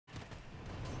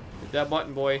Hit that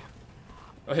button, boy.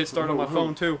 I'll hit start on my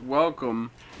phone, too. Welcome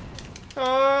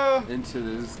into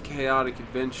this chaotic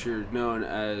adventure known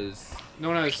as...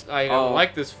 I don't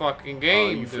like this fucking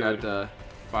game, you dude. forgot to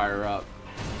fire up.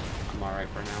 I'm alright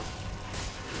for now.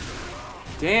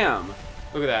 Damn.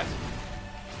 Look at that.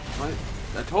 What?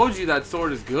 I told you that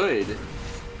sword is good.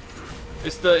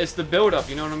 It's the build up,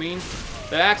 you know what I mean?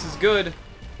 The axe is good,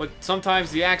 but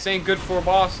sometimes the axe ain't good for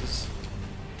bosses.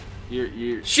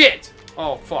 You're... Shit!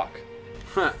 Oh fuck.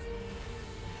 Huh.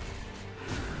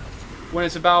 When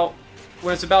it's about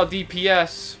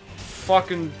DPS, fuck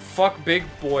big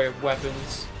boy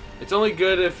weapons. It's only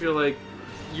good if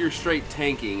you're straight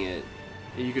tanking it,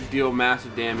 and you could deal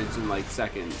massive damage in like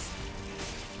seconds.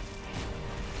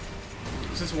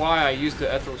 This is why I use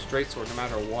the Ethro straight sword no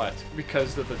matter what,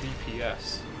 because of the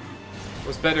DPS. It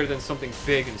was better than something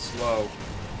big and slow.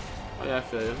 Oh, yeah, I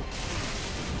feel you.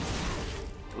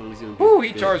 Woo,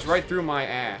 he charged right through my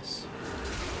ass.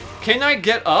 Can I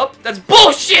get up? That's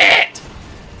bullshit!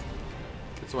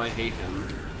 That's why I hate him.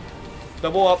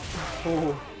 Double up.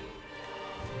 Ooh.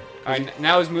 Alright,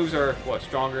 now his moves are, what,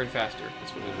 stronger and faster.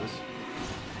 That's what it is.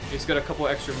 He's got a couple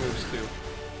extra moves, too.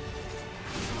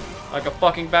 Like a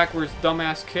fucking backwards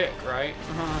dumbass kick, right?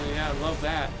 Yeah, I love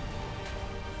that.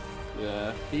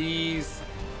 Yeah, he's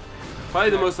probably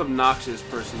the most obnoxious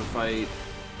person to fight.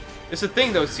 It's the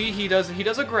thing, though. See, he does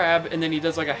a grab, and then he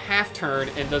does like a half turn,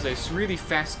 and does a really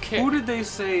fast kick. Who did they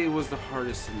say was the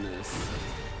hardest in this?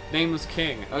 Nameless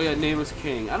King. Oh yeah, Nameless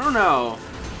King. I don't know.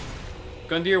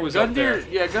 Gundyr was up there.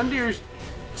 Yeah, Gundyr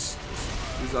is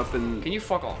up in... Can you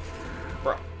fuck off,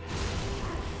 bro?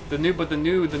 The new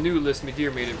list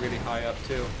Midir made it really high up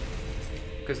too,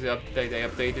 because they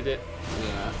updated it.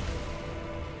 Yeah.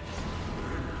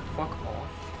 Fuck off.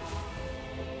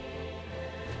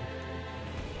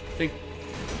 I think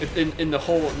in the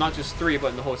whole, not just 3, but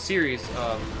in the whole series,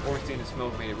 Ornstein and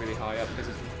Smoke made it really high up because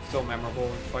it's so memorable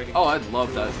in fighting. Oh, I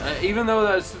love that. Even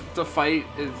though the fight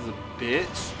is a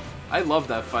bitch, I love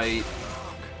that fight.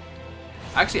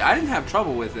 Actually, I didn't have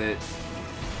trouble with it.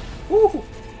 Woo!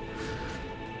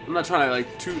 I'm not trying to oh, I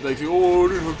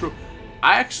didn't have trouble.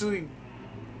 I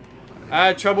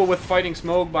had trouble with fighting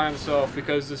Smoke by himself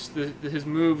because his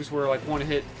moves were like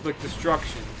one-hit like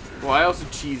destruction. Well, I also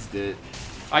cheesed it.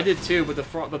 I did too, but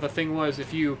the thing was,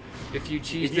 if you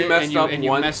cheesed it and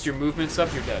you messed your movements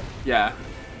up, you're dead. Yeah.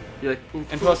 You're like, ooh,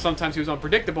 and plus, sometimes he was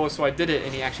unpredictable, so I did it,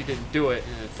 and he actually didn't do it,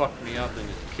 and it fucked me up, and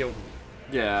it killed me.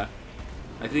 Yeah.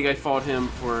 I think I fought him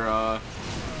for a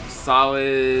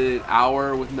solid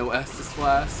hour with no Estus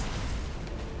Flask.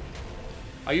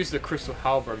 I used the Crystal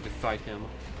Halberd to fight him.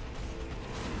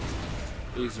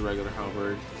 I used the regular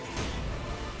Halberd.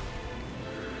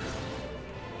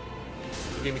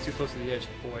 You gave me too close to the edge,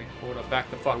 boy. Hold up,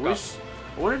 back the fuck up.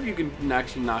 I wonder if you can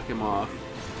actually knock him off.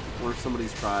 Or if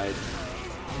somebody's tried.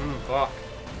 Fuck.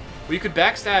 Well, you could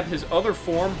backstab his other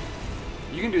form.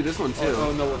 You can do this one too.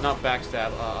 Oh no, not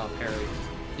backstab. Parry.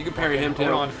 You can parry him too.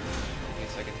 Hold on. Give me a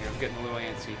second here. I'm getting a little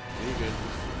antsy. You're good.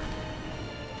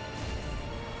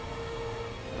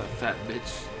 That fat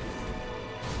bitch.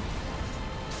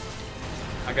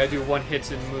 I gotta do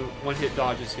one-hit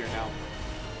dodges here now.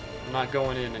 I'm not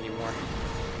going in anymore.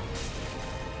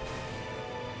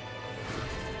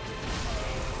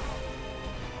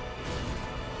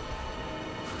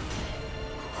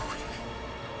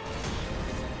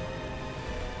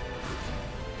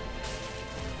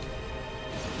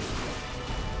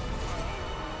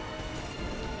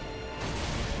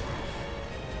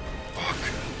 Fuck.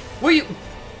 Will you?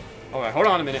 Alright, hold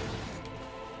on a minute.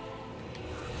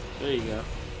 There you go.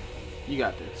 You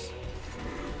got this.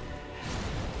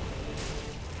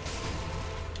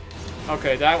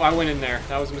 Okay, I went in there.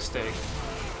 That was a mistake.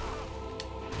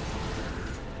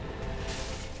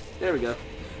 There we go.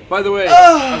 By the way,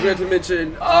 I forgot to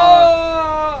mention.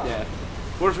 Yeah.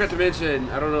 What I forgot to mention,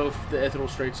 I don't know if the Ethereal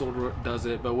Straight Sword does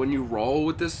it, but when you roll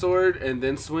with this sword and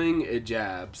then swing, it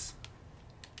jabs.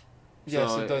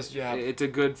 Yes, so it does jab. It's a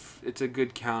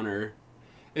good counter.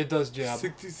 It does jab.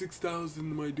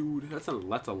 66,000, my dude. That's a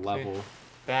level. Okay.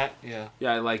 That, yeah.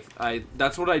 Yeah,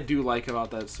 that's what I do like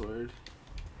about that sword.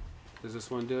 Does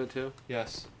this one do it too?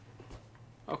 Yes.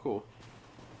 Oh, cool.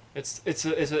 It's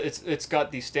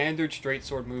got the standard straight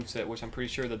sword moveset, which I'm pretty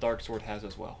sure the dark sword has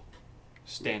as well.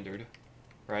 Standard,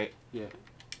 right? Yeah.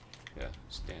 Yeah,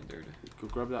 standard. Go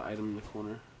grab that item in the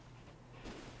corner.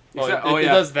 Oh, it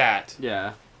does that.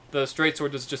 Yeah. The straight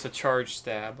sword does just a charge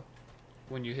stab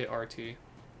when you hit RT.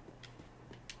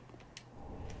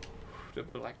 The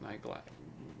Black Knight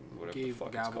whatever the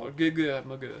fuck it's called.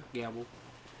 Gabble.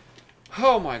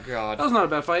 Oh my god. That was not a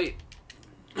bad fight.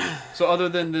 So other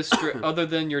than this, other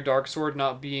than your dark sword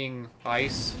not being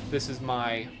ice, this is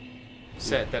my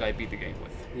set that I beat the game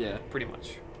with. Yeah. Pretty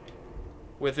much.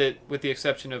 With the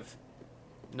exception of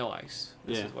no ice.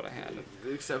 This Yeah. is what I had.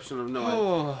 The exception of no ice.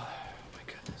 Oh my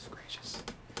goodness gracious!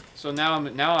 So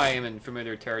now I am in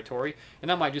familiar territory,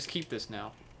 and I might just keep this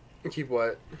now. Keep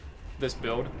what? This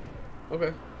build.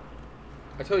 Okay.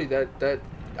 I told you that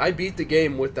I beat the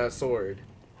game with that sword.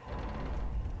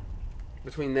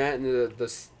 Between that and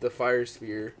the fire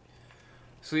spear.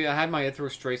 So yeah, I had my Ithro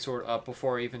straight sword up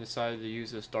before I even decided to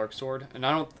use this dark sword, and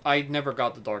I never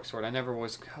got the dark sword. I never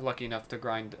was lucky enough to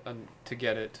grind to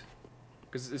get it,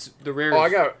 because it's the rare. Oh,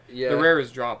 the rare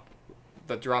is drop.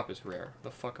 The drop is rare. The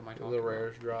fuck am I talking about? The rare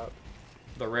is drop.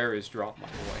 The rare is drop, my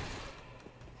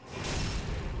boy.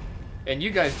 And you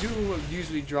guys do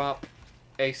usually drop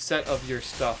a set of your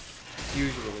stuff.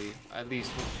 Usually, at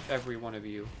least every one of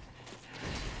you.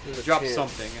 Drop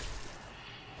something.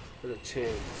 There's a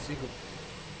chance.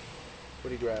 What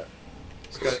do you grab?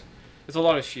 It's a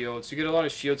lot of shields. You get a lot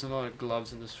of shields and a lot of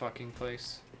gloves in this fucking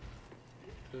place.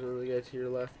 There's another guy to your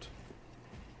left.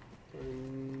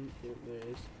 Yeah, there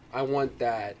is. I want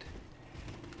that.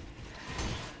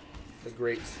 The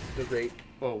great.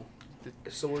 Whoa.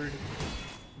 Sword.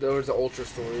 There was the ultra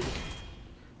sword.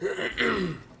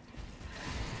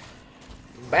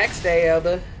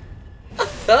 Backstab.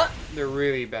 They're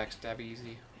really backstab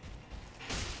easy.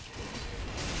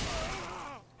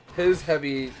 His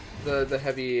heavy, the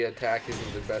heavy attack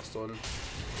isn't the best one.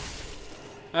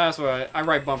 That's why I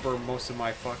right bumper most of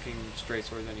my fucking straight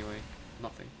swords anyway.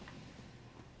 Nothing.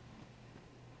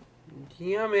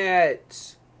 Damn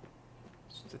it!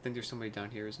 I think there's somebody down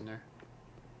here, isn't there?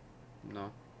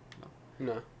 No.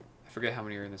 No. I forget how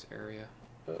many are in this area.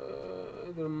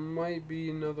 There might be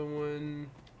another one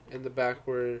in the back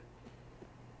where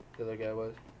the other guy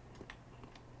was.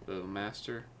 The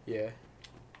master? Yeah.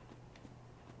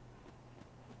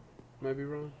 Might be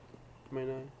wrong. Might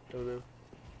not. Don't know.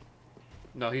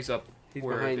 No, he's up He's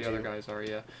where behind the other you. guys are,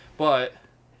 yeah. But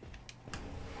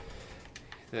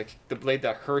the blade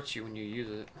that hurts you when you use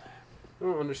it. I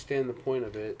don't understand the point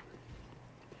of it.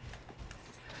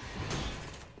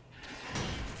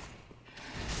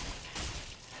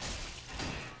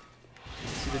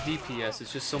 See, the DPS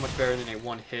is just so much better than a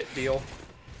one-hit deal.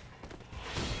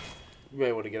 You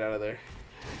might want to get out of there.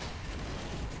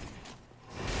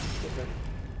 Okay.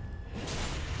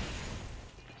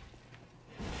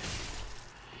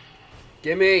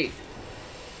 Gimme!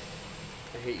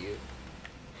 I hate you.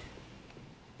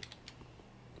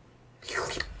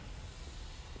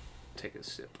 Take a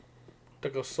sip.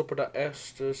 Take a sip of the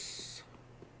Estus.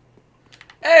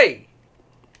 Hey!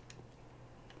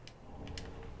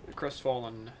 The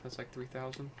Crestfallen, that's like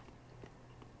 3,000.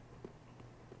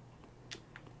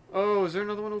 Oh, is there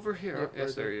another one over here? Yep, Yes,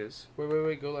 right there he is.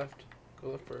 Wait, go left. Go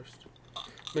left first.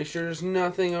 Make sure there's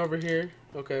nothing over here.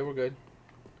 Okay, we're good.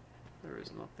 There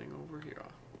is nothing over here.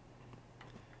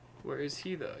 Where is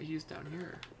he, though? He's down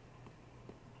here.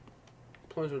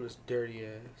 Plunge on his dirty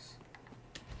ass.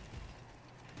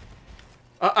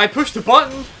 I pushed the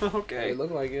button! Okay. It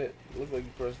looked like it. It looked like you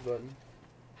pressed the button.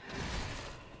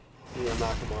 You're gonna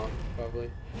knock him off, probably.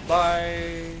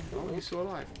 Bye! Oh, he's still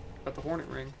alive. Got the Hornet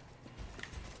Ring.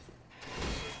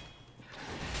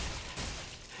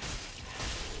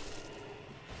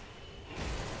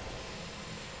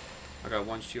 I got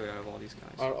one shield out of all these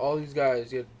guys. Out of all these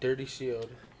guys, you have dirty shield.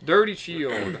 Dirty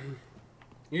shield!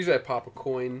 Usually I pop a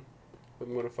coin if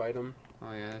I'm gonna fight him.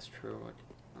 Oh yeah, that's true.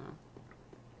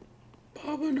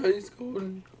 Pop a nice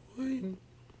golden coin.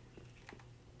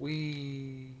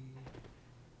 We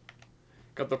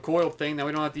Got the coil thing, now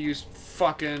we don't have to use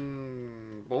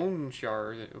fucking bone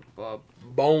shards.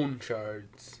 bone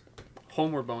shards.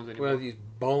 Homeward bones We anymore. don't have to use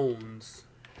bones.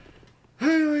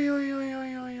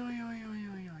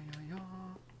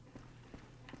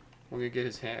 We're gonna get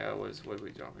his hammer. What do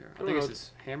we drop here? I don't think it's know.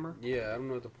 his hammer. Yeah, I don't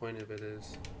know what the point of it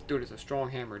is. Dude, it's a strong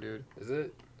hammer, dude. Is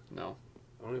it? No.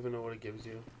 I don't even know what it gives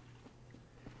you.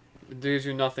 It gives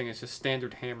you nothing. It's just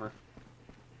standard hammer.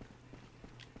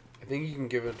 I think you can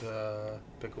give it to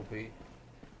Pickle Pea.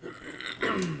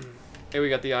 Hey, we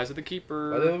got the eyes of the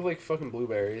keeper. Why do they look like fucking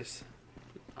blueberries?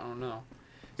 I don't know.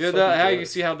 You know Fucking how you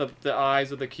gross. see how the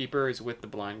eyes of the keeper is with the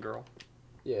blind girl?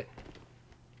 Yeah.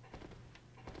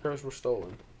 Hers were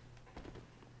stolen.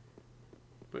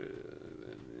 But,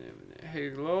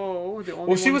 hello, the only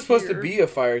Well, she one was supposed here. to be a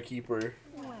firekeeper,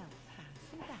 Well,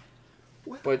 fancy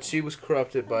that. but she was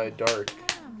corrupted by dark.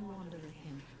 And wander with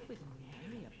him with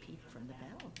nary a peep from the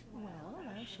bell. Well,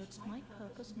 thou shouldst my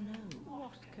purpose know.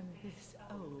 What can this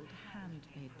old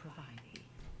handmaid provide thee?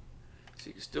 So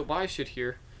you can still buy shit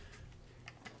here.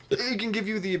 It can give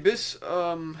you the Abyss,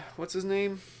 what's his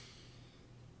name?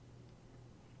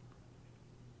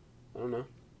 I don't know.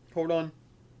 Hold on.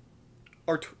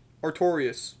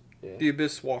 Artorias, Yeah. the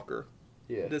Abyss Walker.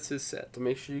 Yeah. That's his set. So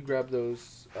make sure you grab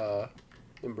those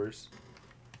embers,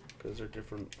 because they're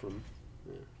different from.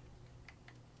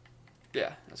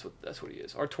 Yeah, that's what he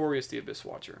is. Artorias, the Abyss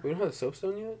Watcher. We don't have the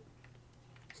soapstone yet.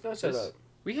 Snatch that Yes. up.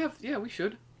 We have, yeah, we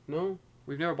should. No,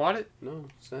 We've never bought it? no,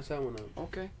 snatch that one up.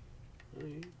 Okay.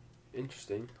 Alright.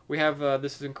 Interesting. We have,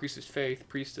 this increases faith,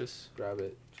 Priestess, Grab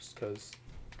it, just cause.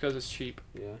 because it's cheap.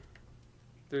 Yeah,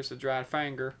 There's the Dried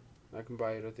Fanger, I can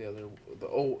buy it with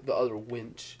the other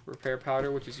winch. Repair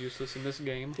Powder, which is useless in this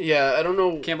game. Yeah, I don't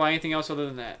know. Can't buy anything else other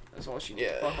than that. That's all she needs.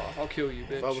 Yeah. Fuck off. I'll kill you,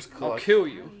 bitch. If I was I'll collect- kill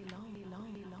you. Long.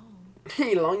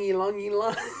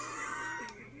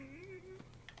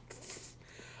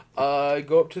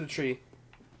 Go up to the tree.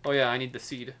 Oh yeah, I need the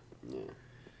seed. Yeah.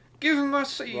 Give me my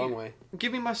seed. Wrong way.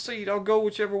 Give me my seed. I'll go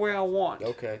whichever way I want.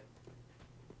 Okay.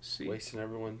 See, Wasting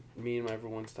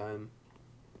everyone's time.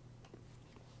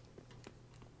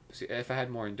 see, if I had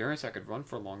more endurance, I could run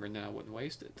for longer, and then I wouldn't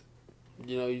waste it.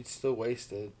 You know, you'd still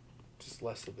waste it. Just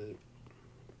less of it.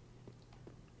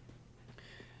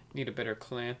 Need a better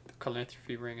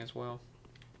calanthropy ring as well.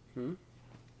 Hmm?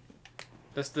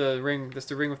 That's the ring. That's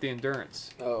the ring with the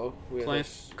endurance. Oh, we have that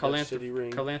shitty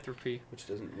ring, Calanthropy. which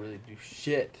doesn't really do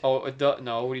shit. Oh,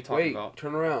 no. What are you talking Wait, about?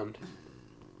 turn around.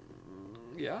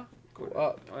 Yeah. Go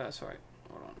up. Oh, that's right.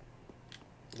 Hold on.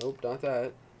 Nope, not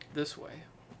that. This way.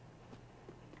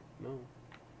 No.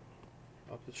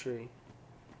 Up the tree.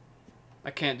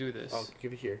 I can't do this. Oh,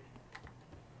 give it here.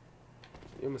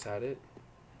 You almost had it.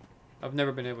 I've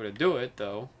never been able to do it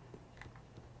though.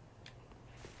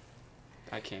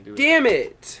 I can't do it. Damn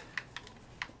it!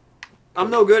 I'm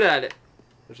no good at it.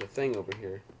 There's a thing over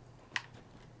here.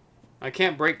 I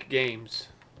can't break games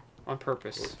on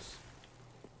purpose. Oops.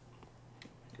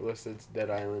 Unless it's Dead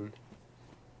Island.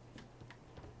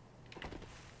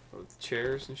 With the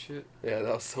chairs and shit. Yeah,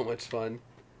 that was so much fun.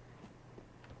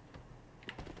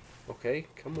 Okay,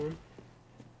 come on.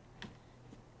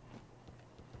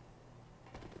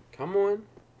 Come on.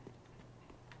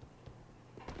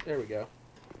 There we go.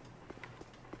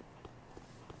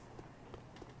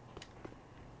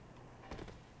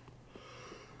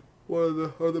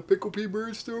 Are the pickle pea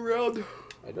birds still around?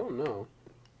 I don't know.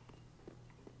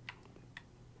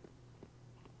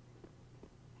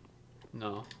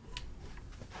 No.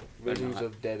 Visions not.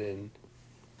 of Dead End.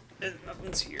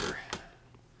 Nothing's here.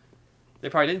 They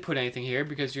probably didn't put anything here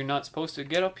because you're not supposed to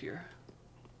get up here.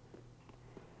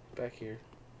 Back here.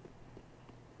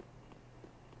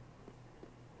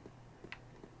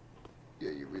 Yeah,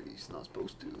 you're really not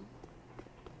supposed to.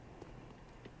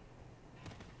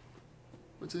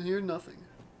 What's in here? Nothing.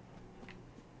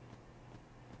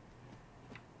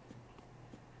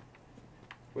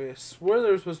 Wait, I swear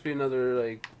there was supposed to be another,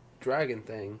 like, dragon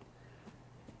thing.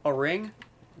 A ring?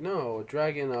 No, a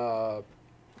dragon,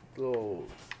 little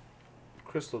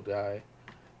crystal guy.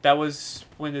 That was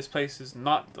when this place is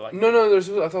not like. No,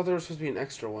 I thought there was supposed to be an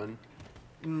extra one.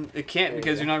 It can't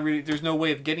because Yeah. you're not really. There's no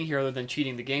way of getting here other than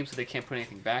cheating the game, so they can't put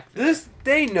anything back there.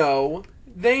 They know.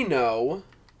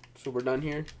 So we're done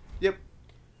here? Yep.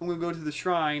 I'm gonna go to the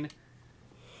shrine,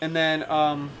 and then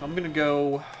I'm gonna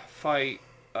go fight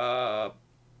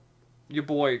your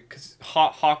boy,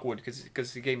 Hawkwood,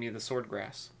 because he gave me the sword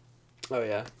grass. Oh,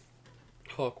 yeah.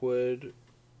 Hawkwood.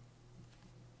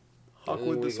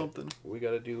 Hawkwood does something. We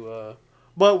gotta do,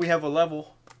 But we have a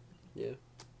level. yeah.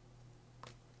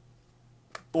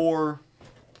 Or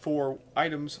for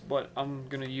items, but I'm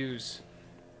gonna use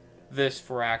this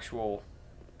for actual,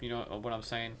 you know what I'm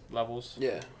saying, levels.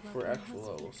 Yeah, for actual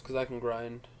levels. Because I can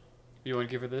grind. You want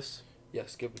to give her this?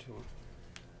 Yes, give it to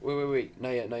her. Wait.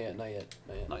 Not yet. Not yet.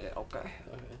 Okay.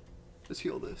 Okay. Let's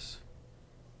heal this.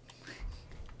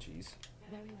 Jeez.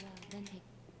 Very well, then take.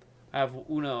 I have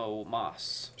uno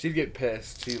mas. She'd get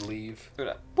pissed. She'd leave. Look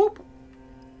at that. Boop.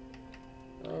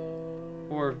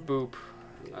 Um, Or boop.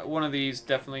 yeah. One of these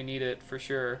definitely need it for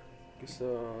sure. Guess,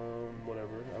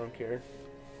 whatever. I don't care.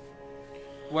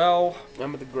 Well,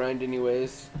 I'm at the grind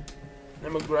anyways.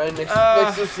 I'm gonna grind next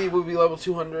to see we'll be level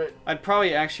 200. I'd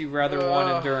probably actually rather want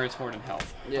endurance more than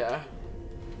health. Yeah.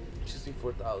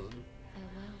 64,000. Farewell,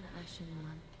 Ashen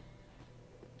One.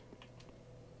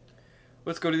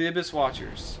 Let's go to the Abyss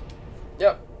Watchers.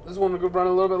 Yep. This one will go run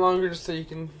a little bit longer just so you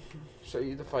can show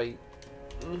you the fight.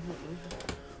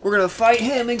 We're gonna fight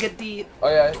him and get the Oh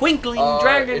yeah. twinkling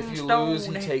dragon If you stone lose,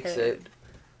 he takes head. it.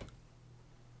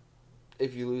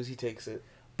 If you lose, he takes it.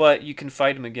 But you can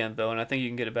fight him again though, and I think you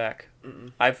can get it back.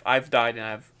 Mm-mm. I've died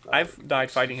and I've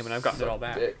died fighting him and I've gotten it all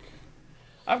back. Dick.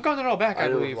 I've gotten it all back, I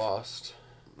never believe. lost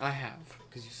I have.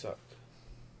 because you sucked.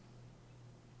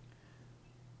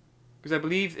 Because I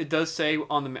believe it does say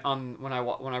on when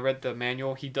I read the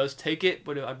manual, he does take it,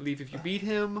 but I believe if you beat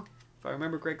him, if I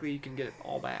remember correctly, you can get it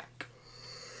all back.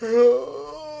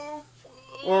 Or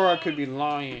I could be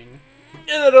lying.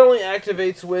 And it only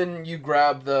activates when you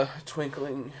grab the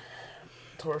twinkling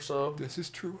torso. This is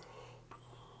true.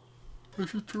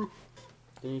 This is true.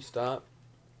 Can you stop?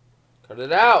 Cut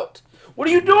it out! What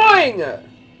are you doing?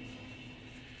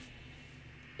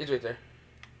 It's right there.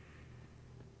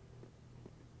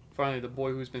 Finally, the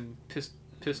boy who's been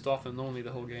pissed off and lonely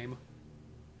the whole game.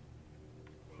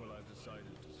 Well, I've decided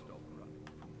to stop running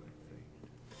from their fate.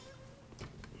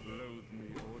 Loathe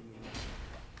me or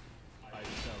not, I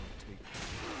shall take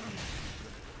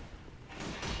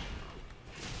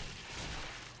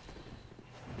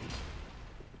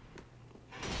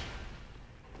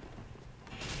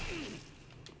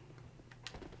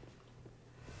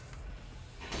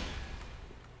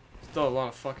Still a lot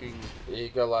of fucking... Yeah, you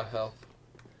got a lot of health.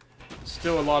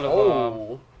 Still a lot of...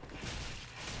 Oh!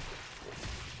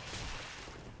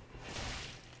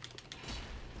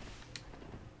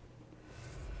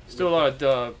 Still a lot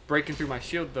of breaking through my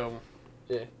shield, though.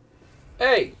 Yeah.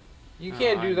 Hey! You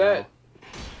can't I do that. know.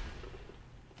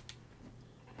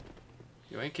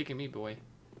 You ain't kicking me, boy.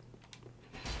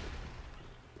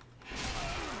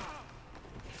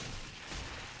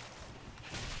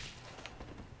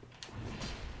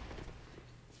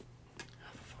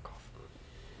 Fuck off.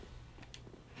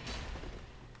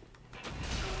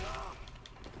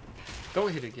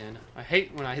 Don't hit again. I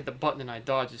hate when I hit the button and I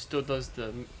dodge. It still does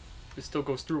the... It still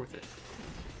goes through with it.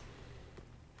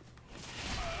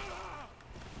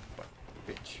 But,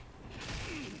 bitch.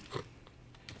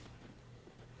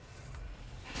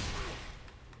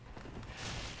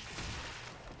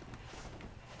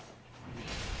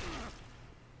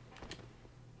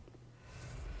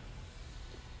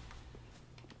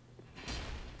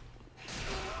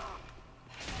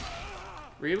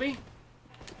 Really?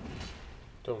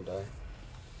 Don't die.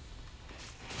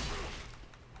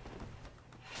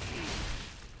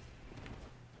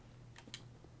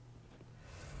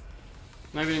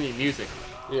 Not even any music.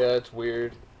 Yeah, it's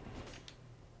weird.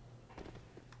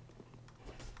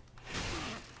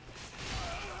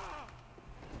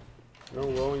 No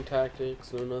rolling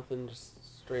tactics, no nothing, just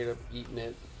straight up eating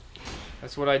it.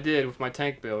 That's what I did with my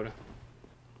tank build.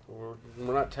 We're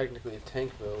not technically a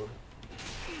tank build.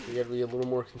 We gotta be a little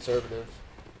more conservative.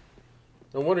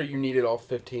 No wonder you needed all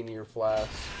 15 of your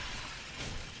flasks.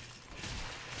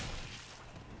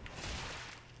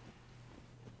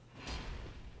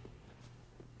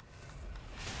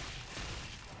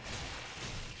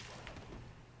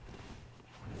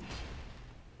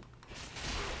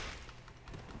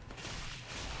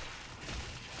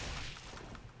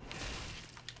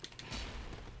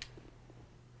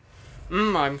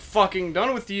 I'm fucking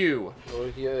done with you.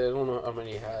 Well, yeah, I don't know how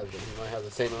many he has, but he might have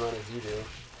the same amount as you do.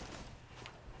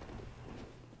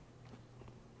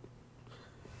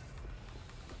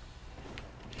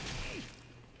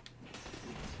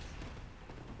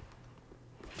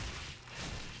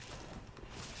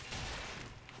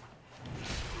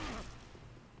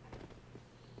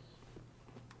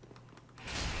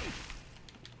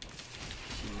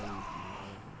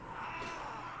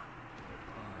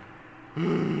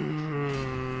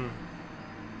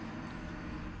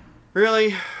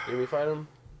 Really? Did we fight him?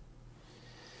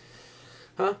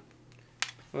 Huh?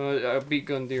 I beat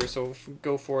Gundyr, so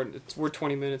go for it. We're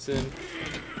 20 minutes in.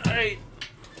 Alright.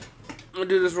 I'm gonna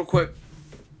do this real quick.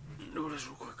 Do this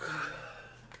real quick.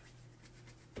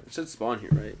 It should spawn here,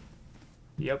 right?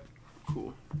 Yep.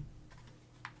 Cool.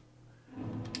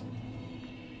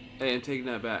 Hey, I'm taking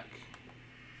that back.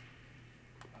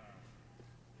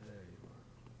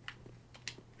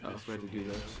 I was ready to do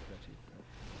this.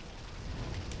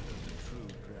 true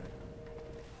dragon.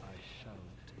 I shall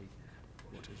take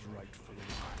what is rightfully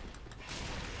mine.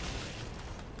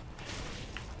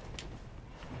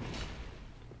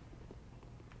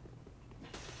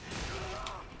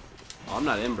 Oh, I'm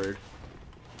not embered.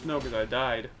 No, because I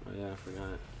died. Oh yeah, I forgot.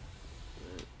 Right.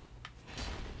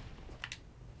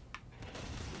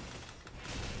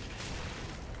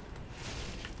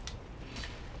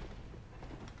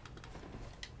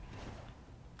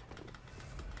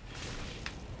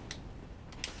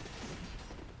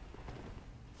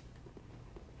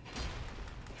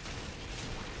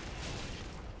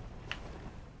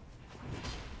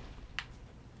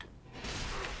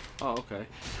 Oh, okay.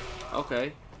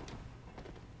 Okay.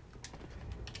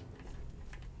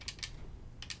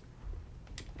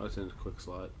 Oh, it's in a quick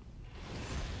slot.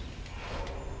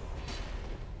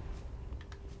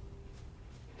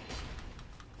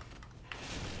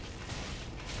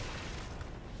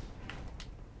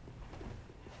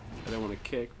 I don't want to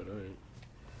kick, but alright.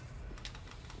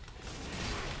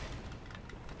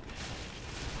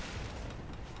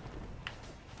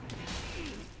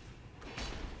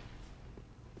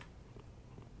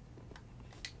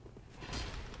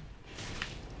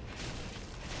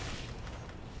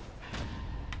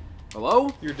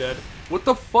 Hello? You're dead. What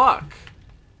the fuck?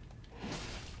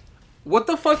 What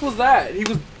the fuck was that? He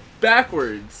was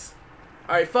backwards.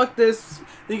 Alright, fuck this.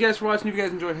 Thank you guys for watching. If you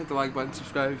guys enjoyed, hit the like button,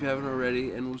 subscribe if you haven't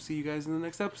already, and we'll see you guys in the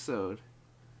next episode.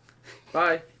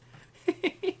 Bye.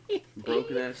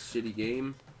 Broken ass shitty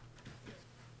game.